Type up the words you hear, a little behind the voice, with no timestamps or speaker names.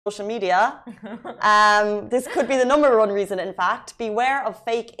social media. This could be the #1 reason, in fact. Beware of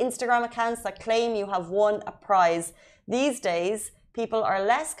fake Instagram accounts that claim you have won a prize. These days, people are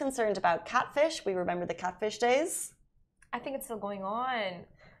less concerned about catfish. We remember the catfish days. I think it's still going on.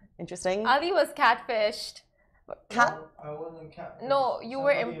 Interesting. Ali was catfished. No, I wasn't catfished. No, you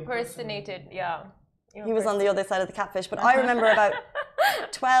were impersonated. Yeah. He was on the other side of the catfish. But I remember about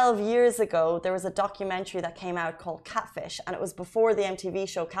 12 years ago, there was a documentary that came out called Catfish, and it was before the MTV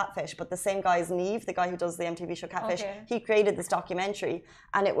show Catfish, but the same guy is Neve, the guy who does the MTV show Catfish, he created this documentary,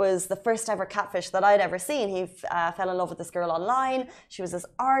 and it was the first ever catfish that I'd ever seen. He fell in love with this girl online. She was this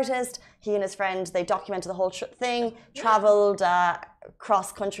artist. He and his friend, they documented the whole thing, traveled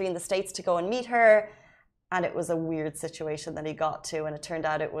cross country in the States to go and meet her, and it was a weird situation that he got to, and it turned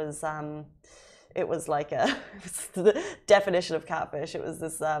out it was like it was the definition of catfish. It was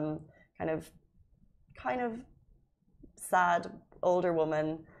this kind of sad older woman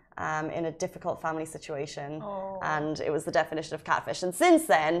in a difficult family situation, and it was the definition of catfish. And since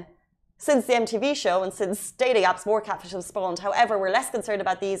then, since the MTV show and since dating apps, more catfish have spawned. However, we're less concerned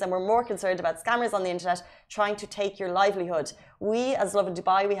about these, and we're more concerned about scammers on the internet trying to take your livelihood. We, as Lovin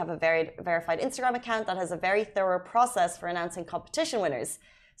Dubai, we have a verified Instagram account that has a very thorough process for announcing competition winners.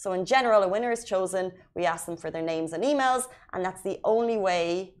 So in general, a winner is chosen, we ask them for their names and emails, and that's the only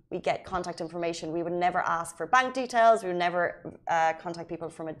way we get contact information. We would never ask for bank details, we would never contact people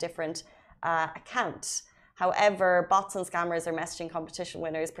from a different account. However, bots and scammers are messaging competition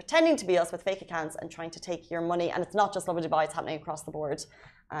winners, pretending to be us with fake accounts and trying to take your money. And it's not just Lovin Dubai, it's happening across the board.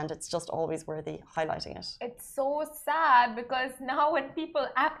 And it's just always worthy highlighting it. It's so sad because now when people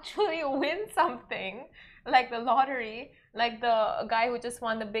actually win something, like the lottery, like the guy who just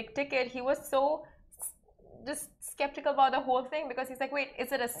won the big ticket, he was so just skeptical about the whole thing because he's like, wait,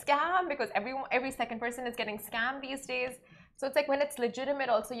 is it a scam? Because every second person is getting scammed these days. So it's like when it's legitimate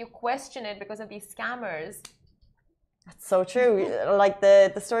also you question it because of these scammers. That's so true. Like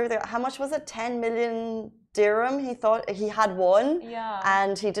the story there, how much was it? 10 million dirham he thought he had won. Yeah.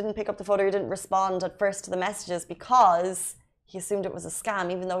 And he didn't pick up the phone, he didn't respond at first to the messages because he assumed it was a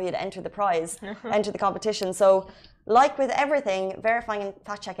scam, even though he had entered the prize, entered the competition. So like with everything, verifying and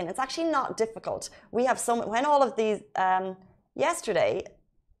fact checking, it's actually not difficult. We have when all of these, yesterday,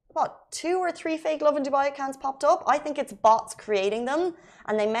 2 or 3 fake Lovin Dubai accounts popped up. I think it's bots creating them,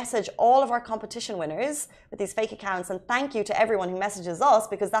 and they message all of our competition winners with these fake accounts. And thank you to everyone who messages us,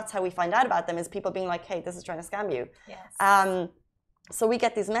 because that's how we find out about them, is people being like, hey, this is trying to scam you. Yes. So we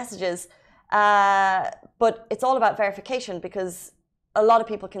get these messages, but it's all about verification, because a lot of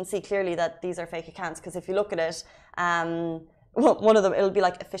people can see clearly that these are fake accounts, because if you look at it, well, one of them, it'll be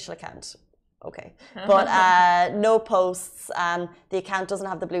like official account. Okay, but no posts, the account doesn't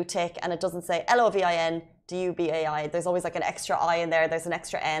have the blue tick, and it doesn't say Lovin Dubai. There's always like an extra I in there, there's an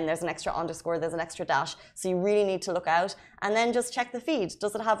extra N, there's an extra underscore, there's an extra dash. So you really need to look out, and then just check the feed.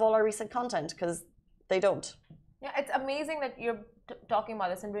 Does it have all our recent content? Because they don't. Yeah, it's amazing that you're talking about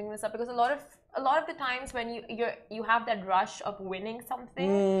this and bringing this up, because a lot of the times when you have that rush of winning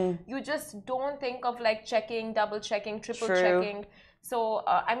something, you just don't think of like checking, double checking, triple checking. So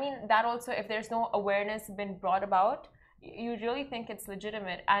I mean, that also, if there's no awareness been brought about, you really think it's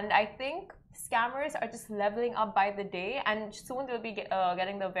legitimate. And I think scammers are just leveling up by the day, and soon they'll be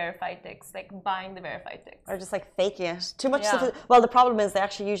getting the verified ticks, like buying the verified ticks. Or just like faking it. Too much. Well, the problem is they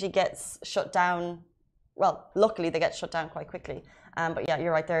actually usually get shut down. Well, luckily they get shut down quite quickly. But yeah,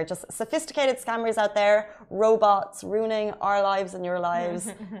 you're right, there are just sophisticated scammers out there, robots ruining our lives and your lives,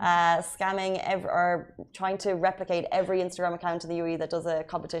 scamming or trying to replicate every Instagram account in the UAE that does a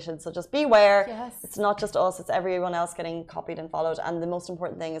competition. So just beware. Yes. It's not just us, it's everyone else getting copied and followed. And the most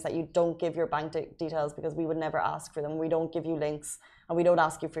important thing is that you don't give your bank details, because we would never ask for them. We don't give you links, and we don't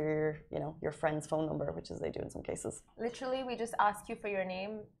ask you for your friend's phone number, which is they do in some cases. Literally, we just ask you for your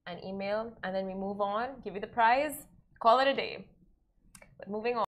name and email, and then we move on, give you the prize, call it a day. But moving on.